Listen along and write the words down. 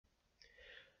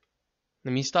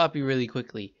let me stop you really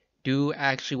quickly. Do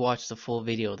actually watch the full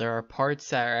video. There are parts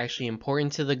that are actually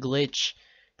important to the glitch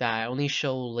that I only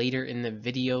show later in the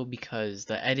video because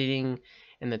the editing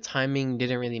and the timing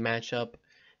didn't really match up,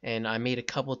 and I made a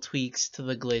couple tweaks to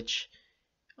the glitch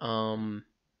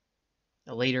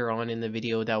later on in the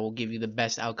video that will give you the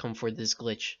best outcome for this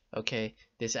glitch. Okay,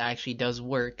 this actually does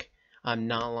work. I'm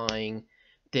not lying.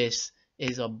 This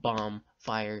is a bomb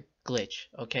fire glitch.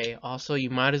 Okay, also you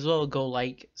might as well go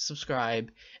like,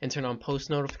 subscribe, and turn on post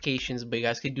notifications, but you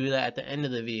guys could do that at the end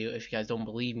of the video if you guys don't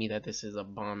believe me that this is a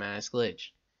bomb ass glitch.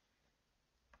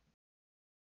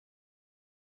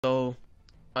 So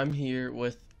I'm here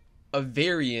with a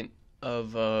variant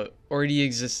of already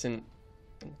existent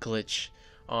glitch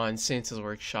on Santa's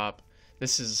Workshop.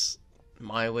 This is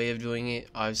my way of doing it.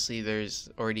 Obviously there's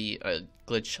already a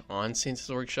glitch on Santa's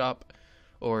Workshop,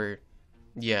 or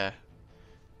yeah,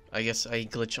 I guess a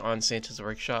glitch on Santa's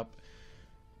Workshop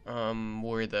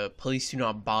where the police do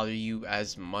not bother you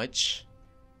as much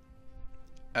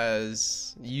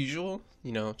as usual,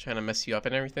 you know, trying to mess you up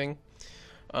and everything.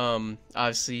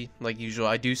 Obviously, like usual,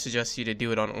 I do suggest you to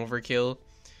do it on Overkill,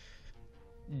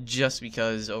 just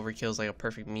because Overkill is like a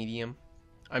perfect medium.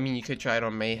 I mean, you could try it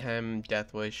on Mayhem,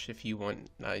 Death Wish if you want.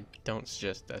 I don't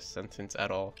suggest that sentence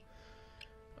at all.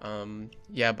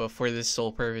 Yeah, but for this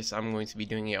sole purpose, I'm going to be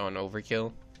doing it on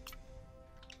Overkill.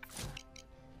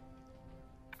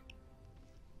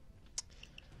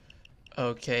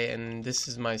 Okay, and this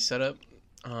is my setup.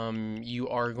 You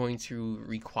are going to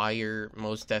require,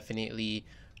 most definitely,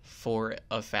 for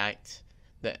a fact,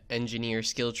 the engineer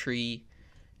skill tree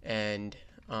and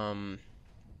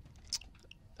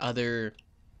other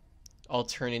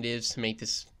alternatives to make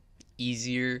this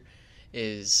easier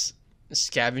is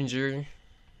scavenger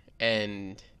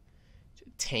and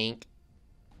tank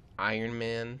Iron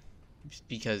Man,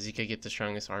 because you could get the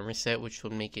strongest armor set, which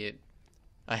would make it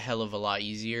a hell of a lot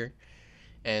easier,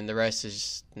 and the rest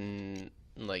is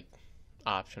like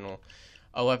optional.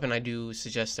 A weapon I do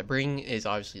suggest to bring is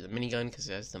obviously the minigun because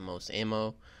it has the most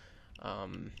ammo,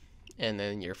 and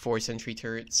then your 4 sentry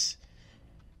turrets,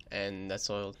 and that's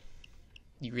all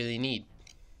you really need.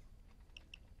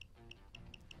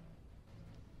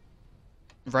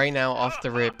 Right now, off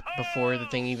the rip, before the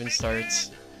thing even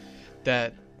starts,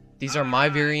 that these are my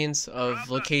variants of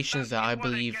locations that I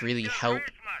believe really help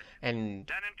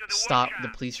and stop the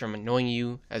police from annoying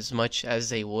you as much as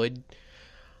they would.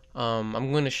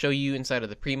 I'm going to show you inside of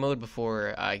the pre-mode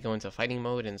before I go into fighting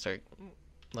mode and start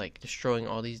like destroying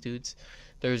all these dudes.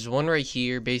 There's one right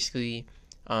here. Basically,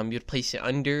 you'd place it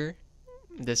under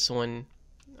this one.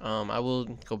 I will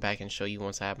go back and show you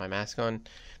once I have my mask on.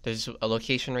 There's a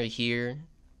location right here,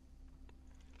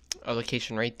 a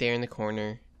location right there in the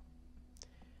corner.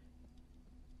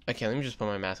 Okay, let me just put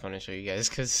my mask on and show you guys,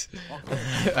 because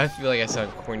I feel like I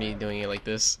sound corny doing it like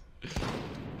this.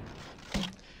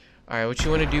 Alright, what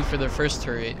you want to do for the first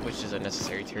turret, which is a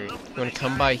necessary turret, you want to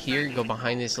come by here, go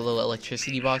behind this little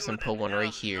electricity box, and put one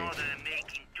right here.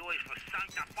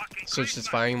 Switch this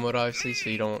firing mode, obviously, so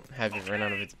you don't have it run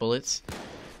out of its bullets.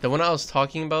 The one I was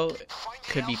talking about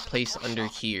could be placed under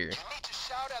here.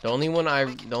 The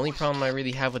only problem I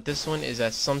really have with this one is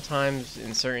that sometimes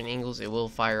in certain angles it will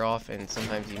fire off, and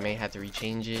sometimes you may have to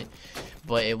rechange it,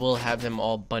 but it will have them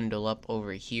all bundle up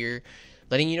over here,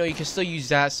 letting you know you can still use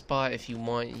that spot if you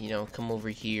want. You know, come over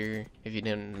here if you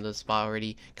didn't know the spot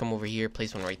already, come over here,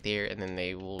 place one right there, and then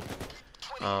they will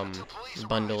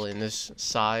bundle in this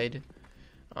side.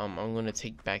 I'm gonna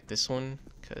take back this one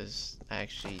because I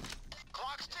actually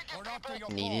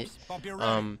need it.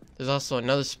 There's also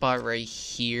another spot right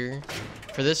here.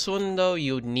 For this one though,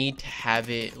 you'll need to have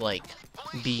it like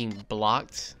being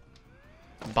blocked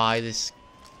by this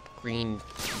green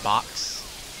box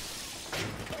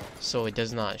so it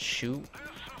does not shoot.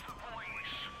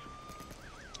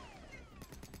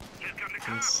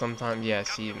 And sometimes, yeah,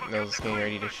 see, it's getting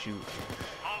ready to shoot,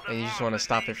 and you just want to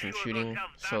stop it from shooting.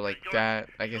 So like that,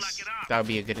 I guess that would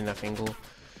be a good enough angle.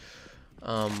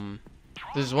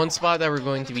 There's one spot that we're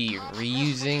going to be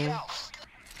reusing,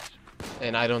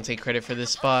 and I don't take credit for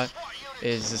this spot,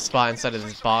 is the spot inside of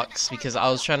this box, because I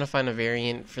was trying to find a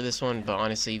variant for this one, but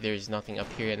honestly there's nothing up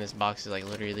here, and this box is like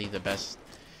literally the best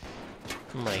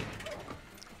like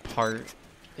part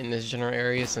in this general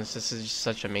area, since this is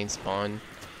such a main spawn.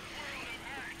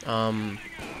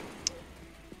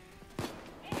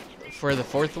 For the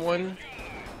fourth one,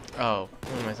 oh,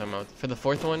 what am I talking about? For the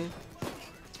fourth one,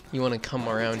 you want to come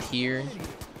around here.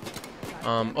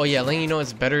 Oh yeah, letting you know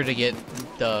it's better to get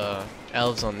the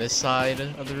elves on this side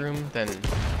of the room than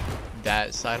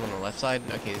that side on the left side.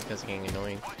 Okay, this guy's getting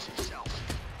annoying.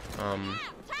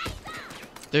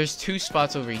 There's two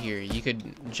spots over here. You could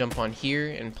jump on here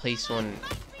and place one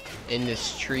in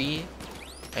this tree,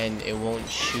 and it won't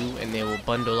shoot, and they will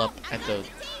bundle up at the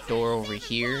door over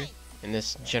here in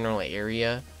this general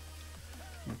area.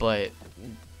 But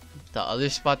the other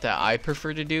spot that I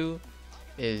prefer to do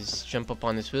is jump up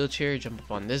on this wheelchair, jump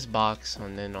up on this box,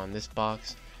 and then on this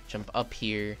box, jump up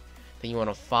here. Then you want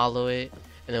to follow it,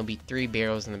 and there'll be 3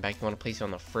 barrels in the back. You want to place it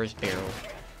on the first barrel,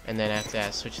 and then after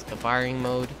that switch to firing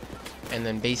mode, and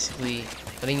then basically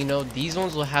letting you know these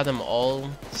ones will have them all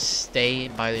stay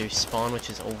by their spawn, which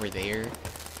is over there,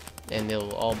 and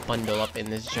they'll all bundle up in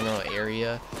this general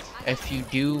area. If you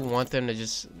do want them to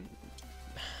just,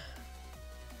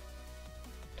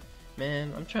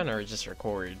 man, I'm trying to just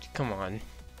record, come on.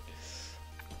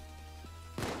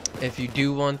 If you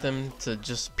do want them to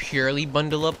just purely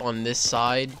bundle up on this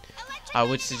side, I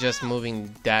would suggest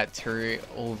moving that turret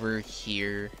over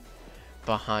here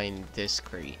behind this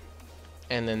crate,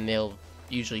 and then they'll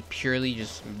usually purely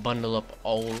just bundle up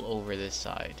all over this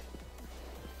side.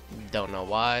 Don't know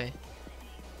why,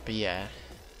 but yeah,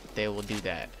 they will do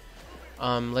that.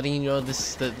 Letting you know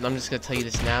this, I'm just gonna tell you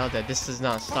this now, that this does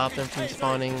not stop them from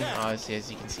spawning. Obviously,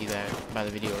 as you can see that by the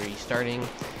video already starting,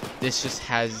 this just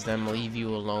has them leave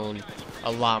you alone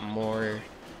a lot more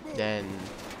than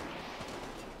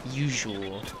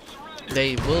usual.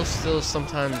 They will still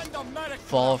sometimes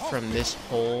fall from this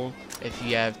hole if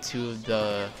you have 2 of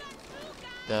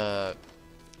the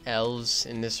elves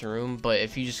in this room, but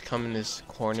if you just come in this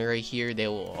corner right here, they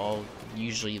will all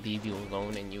usually leave you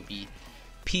alone and you'll be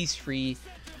peace free.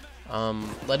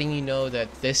 Letting you know that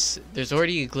there's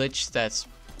already a glitch that's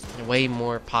way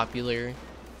more popular.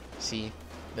 See,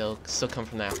 they'll still come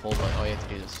from that hole, but all you have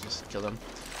to do is just kill them.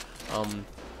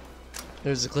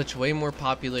 There's a glitch way more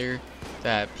popular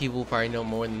that people probably know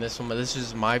more than this one, but this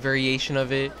is my variation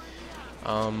of it.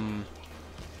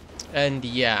 And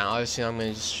yeah, obviously I'm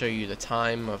going to just show you the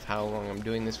time of how long I'm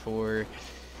doing this for,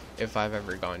 if I've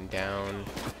ever gone down.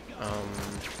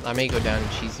 I may go down in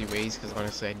cheesy ways because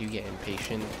honestly I do get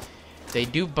impatient. They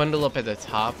do bundle up at the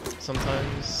top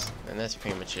sometimes, and that's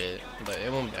pretty much it, but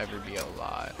it won't ever be a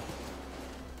lot.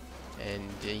 And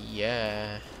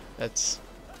yeah, that's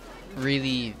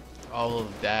really all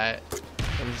of that.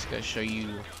 I'm just going to show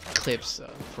you clips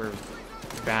for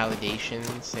validation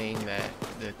saying that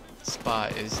the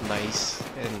spot is nice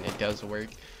and it does work.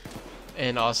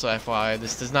 And also FYI,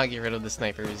 this does not get rid of the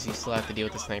snipers. You still have to deal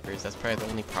with the snipers. That's probably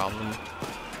the only problem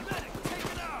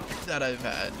that I've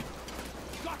had,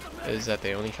 is that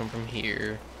they only come from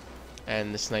here,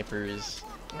 and the snipers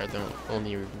are the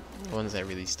only ones that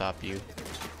really stop you.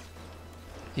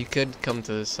 You could come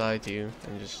to the side too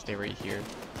and just stay right here,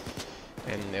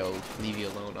 and they'll leave you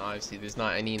alone. Obviously there's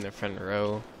not any in the front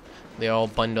row. They all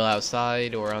bundle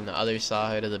outside or on the other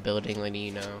side of the building, letting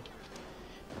you know.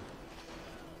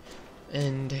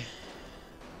 And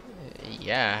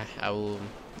yeah, I will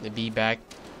be back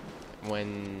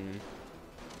when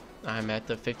I'm at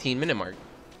the 15-minute mark.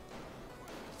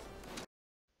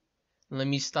 Let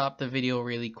me stop the video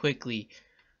really quickly.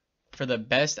 For the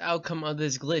best outcome of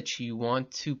this glitch, you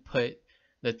want to put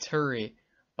the turret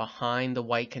behind the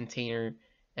white container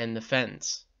and the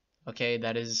fence. Okay,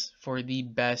 that is for the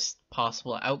best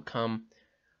possible outcome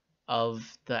of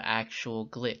the actual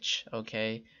glitch.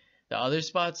 Okay, the other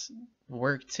spots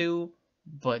work too,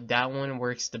 but that one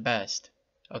works the best.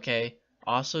 Okay,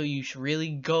 also you should really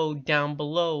go down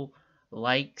below,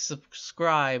 like,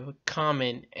 subscribe,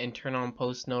 comment, and turn on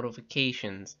post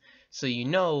notifications, so you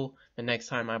know the next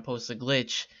time I post a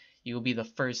glitch, you will be the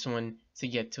first one to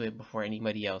get to it before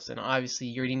anybody else. And obviously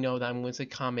you already know that I'm going to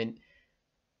comment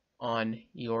on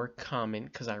your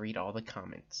comment because I read all the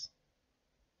comments.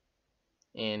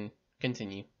 And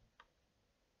continue.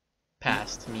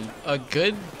 Past me. A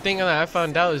good thing that I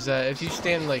found out is that if you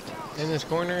stand like in this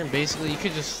corner, basically you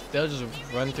could they'll just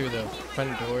run through the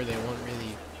front door. They won't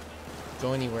really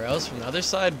go anywhere else from the other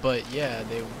side. But yeah,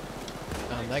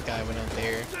 that guy went out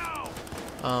there.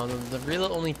 The real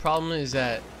only problem is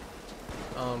that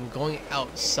going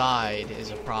outside is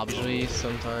a problem. Usually,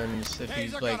 sometimes if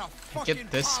you like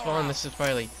get this spawn, this is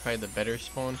probably the better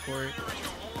spawn for it.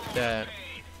 That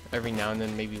every now and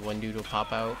then maybe one dude will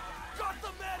pop out.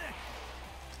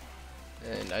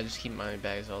 And I just keep my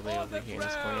bags all the way over here in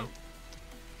this corner.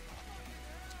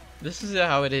 This is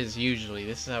how it is usually.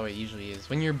 This is how it usually is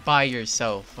when you're by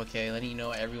yourself. Okay, letting you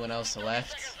know everyone else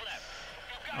left.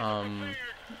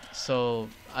 So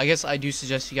I guess I do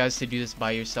suggest you guys to do this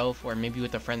by yourself, or maybe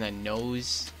with a friend that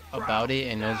knows about it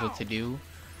and knows what to do.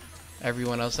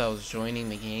 Everyone else that was joining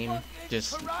the game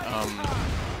just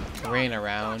ran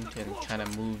around and kind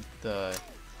of moved the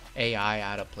AI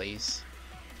out of place.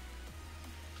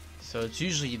 So it's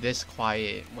usually this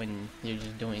quiet when you're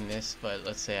just doing this, but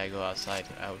let's say I go outside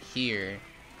out here,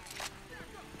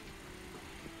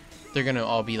 they're gonna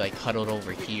all be like huddled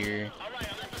over here,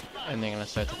 and they're gonna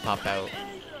start to pop out.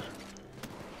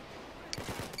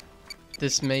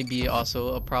 This may be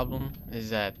also a problem, is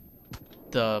that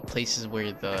the places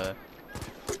where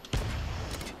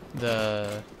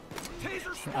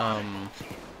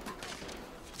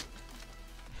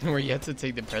where you have to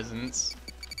take the presents.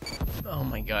 Oh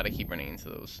my god, I keep running into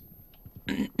those.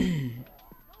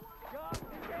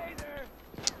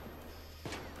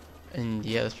 And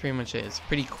yeah, that's pretty much it. It's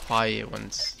pretty quiet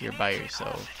once you're by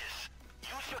yourself.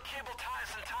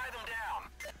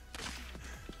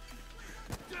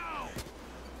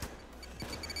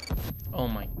 Oh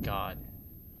my god.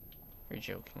 You're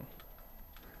joking.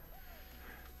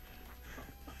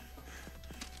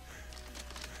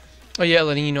 Oh yeah,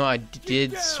 letting you know I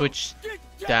did switch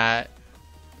that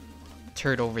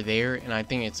turret over there, and I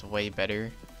think it's way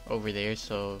better over there,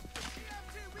 so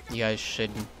you guys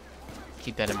should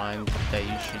keep that in mind, that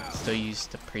you should still use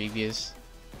the previous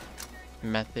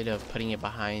method of putting it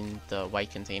behind the white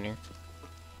container.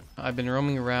 I've been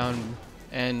roaming around,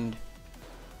 and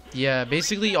yeah,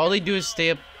 basically all they do is stay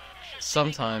up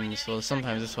sometimes, so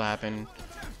sometimes this will happen,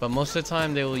 but most of the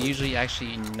time they will usually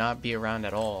actually not be around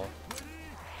at all.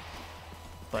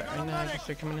 But right now I guess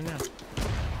they're coming in now.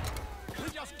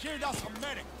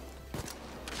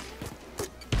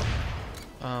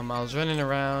 I was running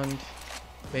around,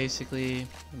 basically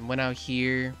went out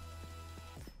here.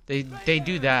 They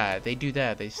do that.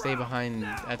 They stay behind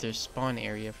at their spawn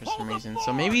area for some reason.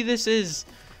 So maybe this is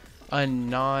a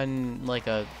like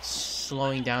a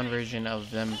slowing down version of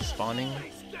them spawning.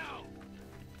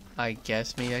 I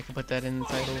guess maybe I could put that in the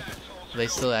title. They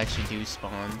still actually do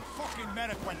spawn.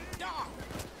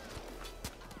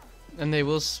 And they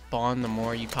will spawn the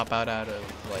more you pop out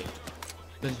of like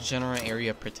the general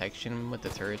area of protection with the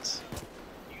turrets.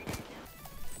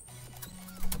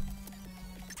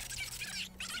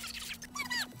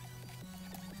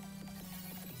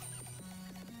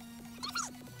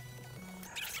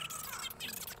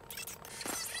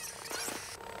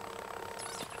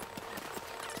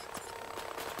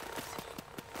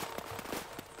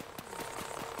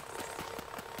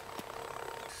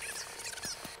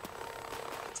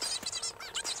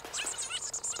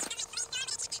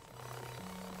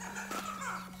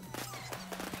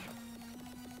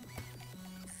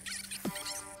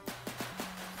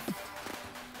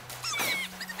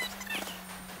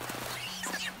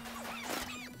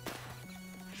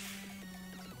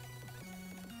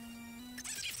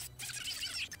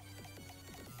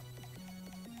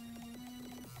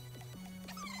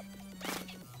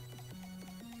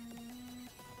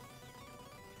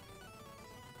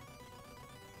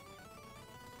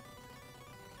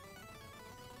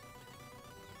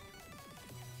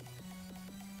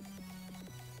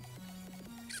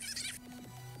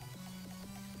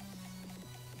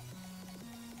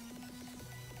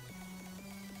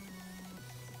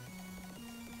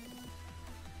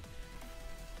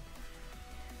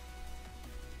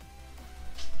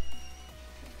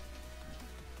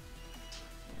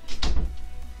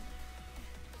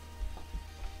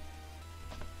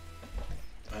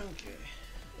 Okay,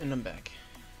 and I'm back.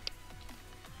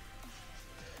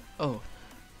 Oh.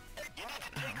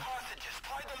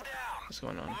 What's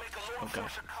going on? Oh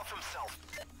gosh.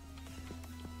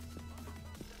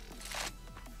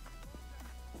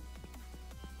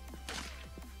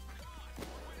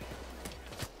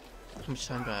 How much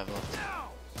time do I have left?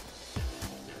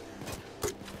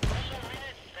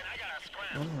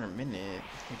 1 more minute.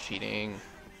 You're cheating.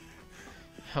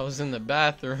 I was in the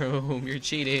bathroom. You're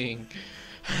cheating.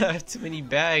 I have too many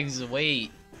bags.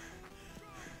 Wait.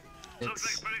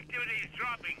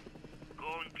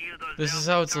 This is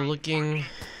how it's looking.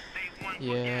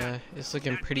 Yeah, it's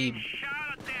looking pretty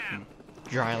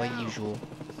dry like usual.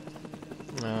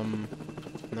 No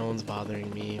one's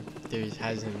bothering me. There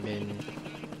hasn't been.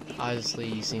 Obviously,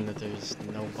 you've seen that there's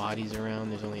no bodies around.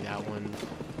 There's only that one.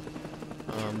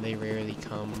 They rarely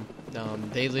come.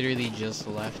 They literally just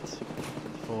left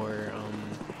for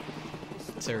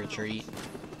to retreat.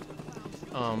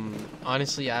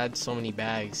 Honestly, I had so many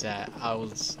bags that I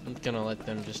was gonna let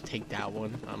them just take that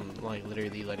one. I'm like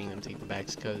literally letting them take the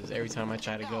bags, because every time I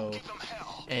try to go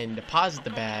and deposit the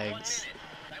bags,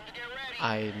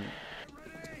 I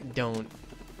don't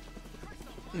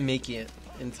make it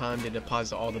in time to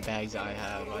deposit all the bags I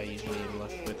have. I usually am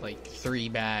left with like 3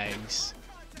 bags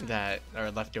that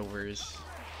are leftovers.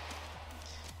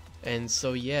 And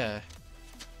so yeah,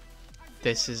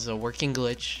 this is a working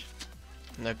glitch.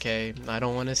 Okay, I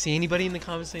don't want to see anybody in the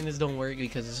comments saying this don't work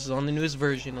because this is on the newest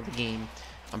version of the game.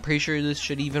 I'm pretty sure this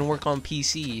should even work on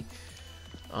PC.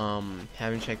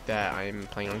 Haven't checked that. I'm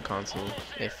playing on console,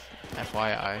 if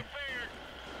FYI.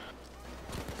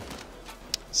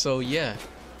 So yeah,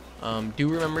 do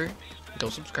remember, go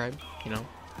subscribe. You know,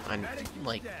 I'm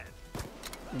like,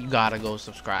 you gotta go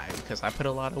subscribe because I put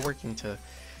a lot of work into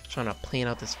trying to plan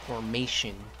out this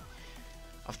formation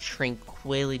of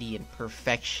tranquility and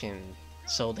perfection,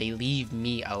 so they leave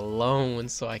me alone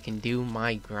so I can do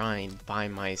my grind by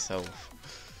myself.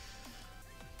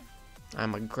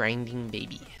 I'm a grinding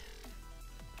baby.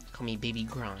 Call me baby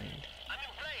grind.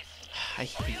 I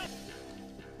hate it.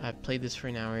 I've played this for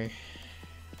an hour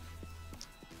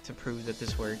to prove that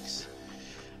this works.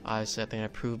 So I think I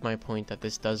proved my point that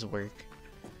this does work.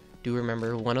 Do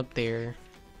remember, one up there.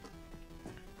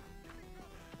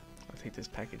 I'll take this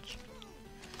package.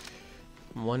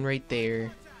 One right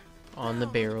there on the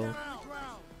barrel.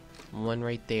 One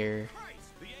right there.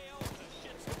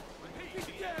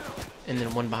 And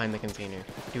then one behind the container.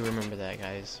 Do remember that,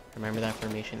 guys. Remember that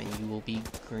formation and you will be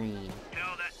green.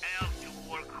 Tell the elves to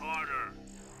work harder,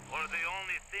 or the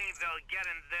only thing they'll get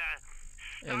in there.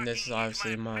 And this is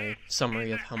obviously my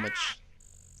summary of how much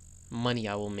money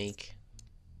I will make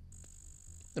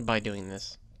by doing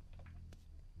this.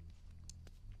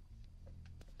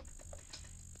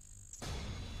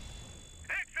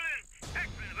 Excellent!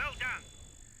 Excellent! Well done!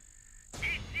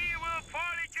 DC will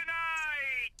party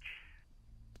tonight!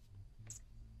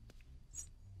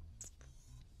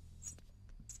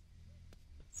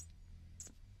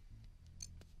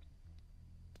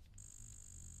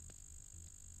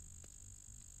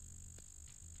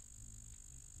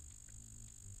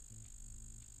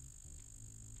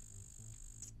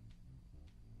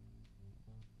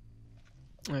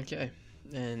 Okay,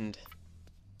 and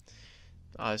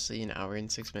obviously an hour and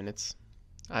 6 minutes.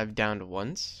 I've downed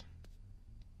once.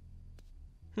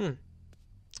 Do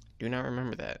not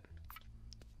remember that.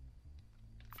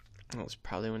 That was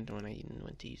probably when I even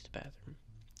went to use the bathroom.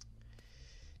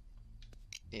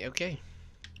 Yeah, okay.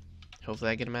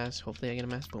 Hopefully I get a mask. Hopefully I get a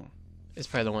mask. Boom. It's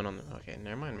probably the one on the... Okay,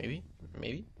 never mind.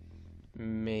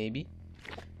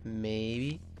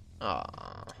 Maybe.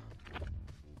 Ah.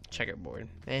 Checkerboard.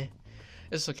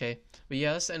 It's okay. But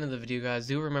yeah, that's the end of the video, guys.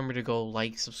 Do remember to go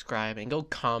like, subscribe, and go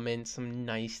comment some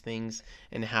nice things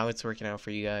and how it's working out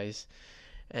for you guys.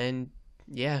 And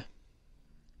yeah,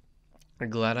 I'm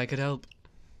glad I could help.